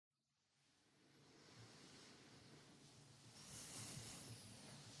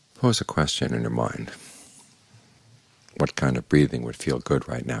Pose a question in your mind. What kind of breathing would feel good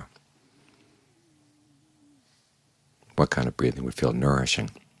right now? What kind of breathing would feel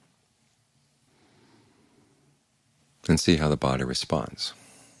nourishing? And see how the body responds.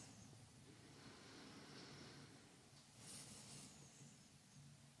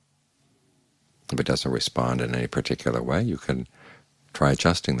 If it doesn't respond in any particular way, you can try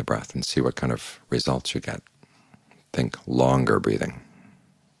adjusting the breath and see what kind of results you get. Think longer breathing.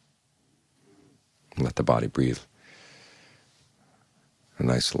 Let the body breathe a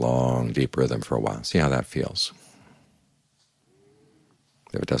nice, long, deep rhythm for a while. See how that feels.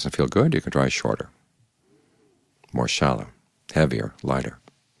 If it doesn't feel good, you can try shorter, more shallow, heavier, lighter,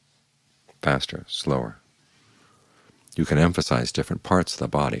 faster, slower. You can emphasize different parts of the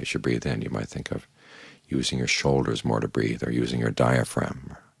body as you breathe in. You might think of using your shoulders more to breathe, or using your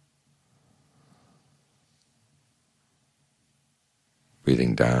diaphragm,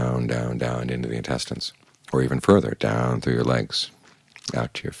 breathing down, down, down into the intestines, or even further, down through your legs,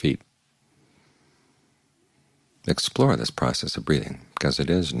 out to your feet. Explore this process of breathing, because it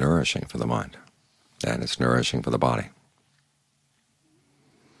is nourishing for the mind, and it's nourishing for the body.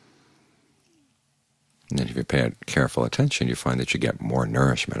 And if you pay careful attention, you find that you get more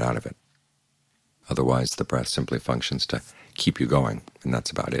nourishment out of it. Otherwise, the breath simply functions to keep you going, and that's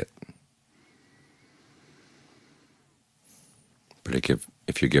about it. But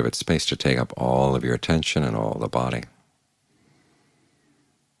if you give it space to take up all of your attention and all the body,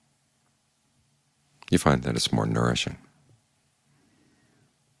 you find that it's more nourishing.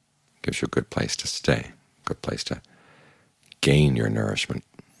 It gives you a good place to stay, a good place to gain your nourishment.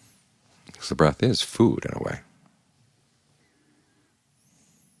 Because the breath is food in a way.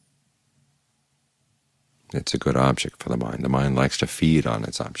 It's a good object for the mind. The mind likes to feed on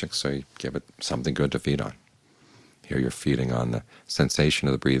its objects, so you give it something good to feed on. Here you're feeding on the sensation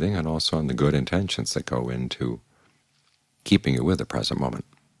of the breathing and also on the good intentions that go into keeping you with the present moment.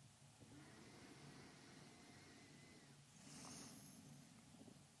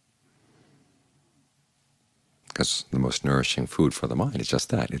 Because the most nourishing food for the mind is just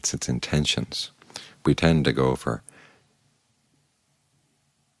that, it's its intentions. We tend to go for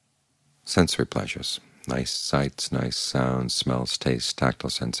sensory pleasures, nice sights, nice sounds, smells, tastes, tactile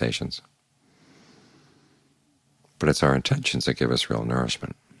sensations. But it's our intentions that give us real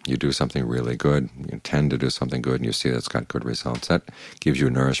nourishment. You do something really good, you intend to do something good, and you see that it's got good results. That gives you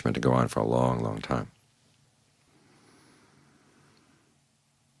nourishment to go on for a long, long time.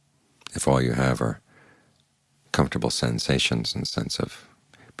 If all you have are comfortable sensations and sense of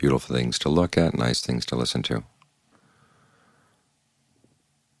beautiful things to look at, nice things to listen to,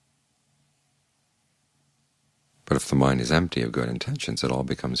 but if the mind is empty of good intentions, it all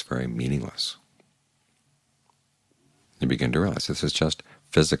becomes very meaningless. You begin to realize this is just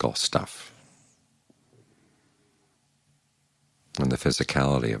physical stuff. And the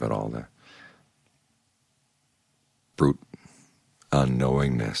physicality of it all, the brute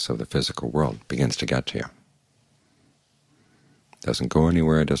unknowingness of the physical world begins to get to you. It doesn't go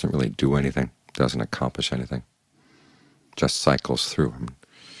anywhere, it doesn't really do anything, it doesn't accomplish anything. It just cycles through.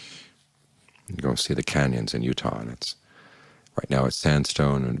 You go see the canyons in Utah, and right now it's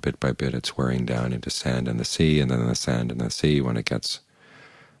sandstone, and bit by bit it's wearing down into sand in the sea, and then the sand in the sea, when it gets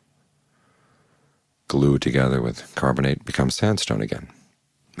glued together with carbonate, becomes sandstone again.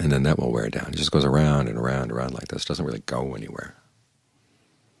 And then that will wear down. It just goes around and around and around like this. It doesn't really go anywhere.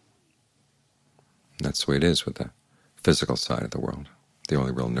 And that's the way it is with the physical side of the world. The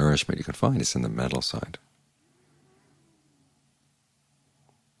only real nourishment you can find is in the mental side.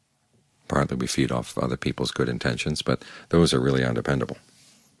 Partly we feed off other people's good intentions, but those are really undependable.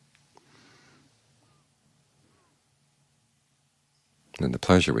 And the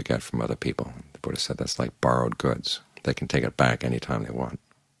pleasure we get from other people, the Buddha said that's like borrowed goods. They can take it back any time they want.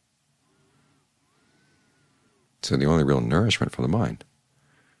 So the only real nourishment for the mind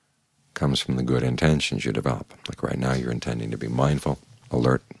comes from the good intentions you develop. Like right now you're intending to be mindful,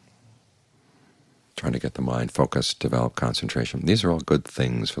 alert, trying to get the mind focused, develop concentration. These are all good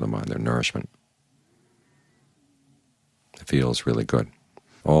things for the mind. They're nourishment. It feels really good.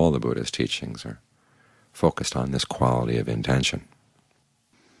 All the Buddha's teachings are focused on this quality of intention.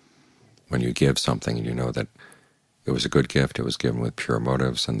 When you give something and you know that it was a good gift, it was given with pure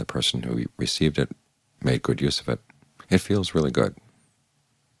motives, and the person who received it made good use of it, it feels really good.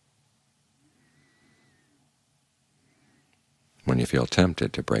 When you feel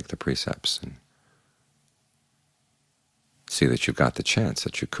tempted to break the precepts and see that you've got the chance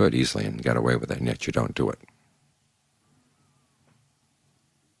that you could easily and get away with it, and yet you don't do it.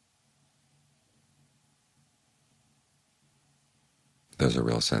 There's a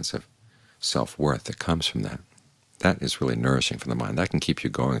real sense of self-worth that comes from that. That is really nourishing for the mind. That can keep you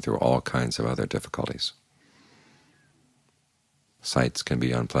going through all kinds of other difficulties. Sights can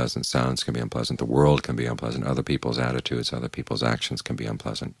be unpleasant, sounds can be unpleasant, the world can be unpleasant, other people's attitudes, other people's actions can be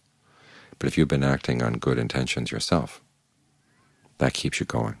unpleasant. But if you've been acting on good intentions yourself, that keeps you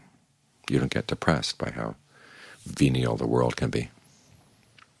going. You don't get depressed by how venial the world can be,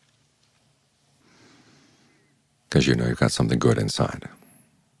 because you know you've got something good inside.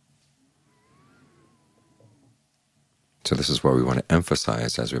 So this is what we want to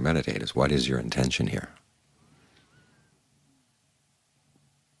emphasize as we meditate, is what is your intention here?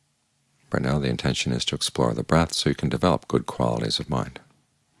 Right now the intention is to explore the breath so you can develop good qualities of mind.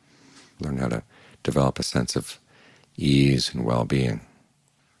 Learn how to develop a sense of ease and well-being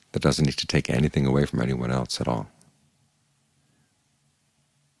that doesn't need to take anything away from anyone else at all.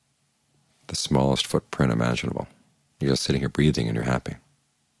 The smallest footprint imaginable. You're just sitting here breathing and you're happy.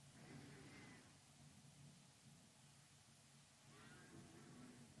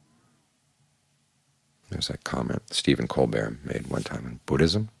 There's that comment Stephen Colbert made one time in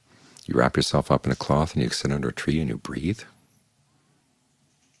Buddhism. You wrap yourself up in a cloth and you sit under a tree and you breathe?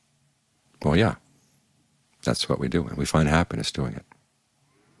 Well, yeah, that's what we do, and we find happiness doing it.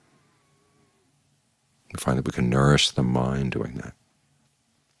 We find that we can nourish the mind doing that.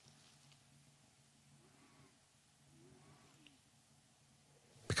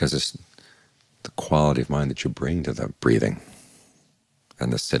 Because it's the quality of mind that you bring to the breathing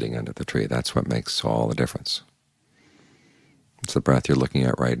and the sitting under the tree. That's what makes all the difference. It's the breath you're looking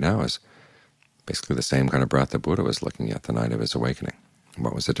at right now is basically the same kind of breath the Buddha was looking at the night of his awakening. And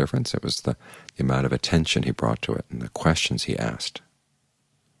what was the difference? It was the amount of attention he brought to it, and the questions he asked,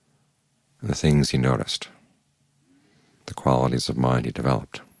 and the things he noticed, the qualities of mind he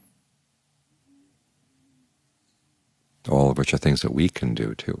developed, all of which are things that we can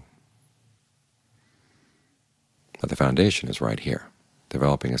do too. But the foundation is right here,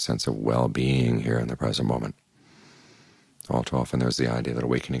 developing a sense of well-being here in the present moment. All too often there's the idea that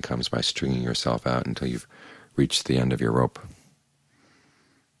awakening comes by stringing yourself out until you've reached the end of your rope.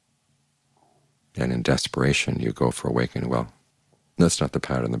 And in desperation you go for awakening. Well, that's not the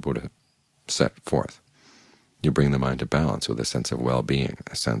pattern the Buddha set forth. You bring the mind to balance with a sense of well-being,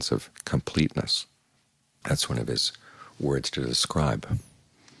 a sense of completeness. That's one of his words to describe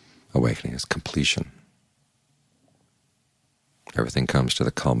awakening, is completion. Everything comes to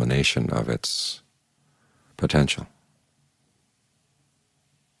the culmination of its potential.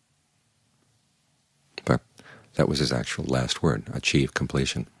 But that was his actual last word, achieve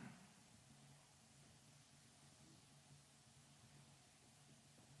completion.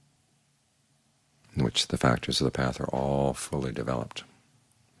 In which the factors of the path are all fully developed.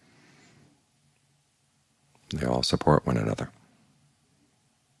 They all support one another.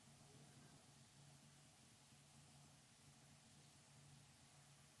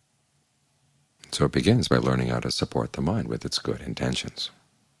 So it begins by learning how to support the mind with its good intentions,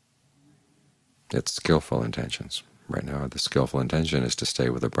 its skillful intentions. Right now the skillful intention is to stay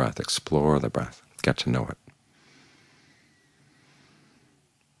with the breath, explore the breath, get to know it.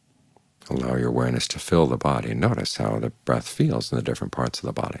 Allow your awareness to fill the body. Notice how the breath feels in the different parts of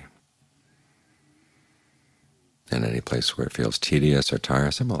the body. In any place where it feels tedious or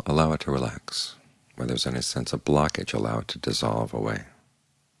tiresome, allow it to relax. Where there's any sense of blockage, allow it to dissolve away.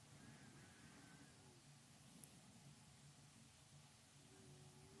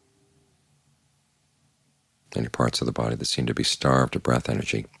 Any parts of the body that seem to be starved of breath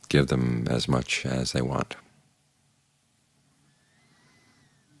energy, give them as much as they want.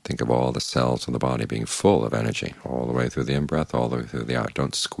 Think of all the cells of the body being full of energy, all the way through the in-breath, all the way through the out.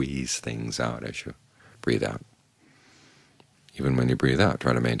 Don't squeeze things out as you breathe out. Even when you breathe out,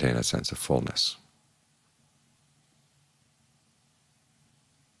 try to maintain a sense of fullness.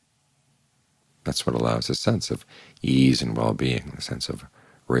 That's what allows a sense of ease and well-being, a sense of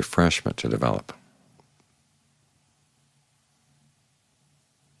refreshment to develop.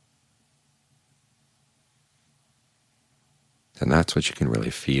 And that's what you can really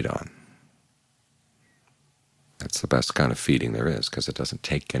feed on. That's the best kind of feeding there is, because it doesn't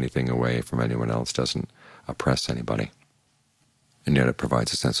take anything away from anyone else, doesn't oppress anybody. And yet it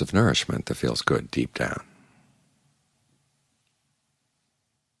provides a sense of nourishment that feels good deep down.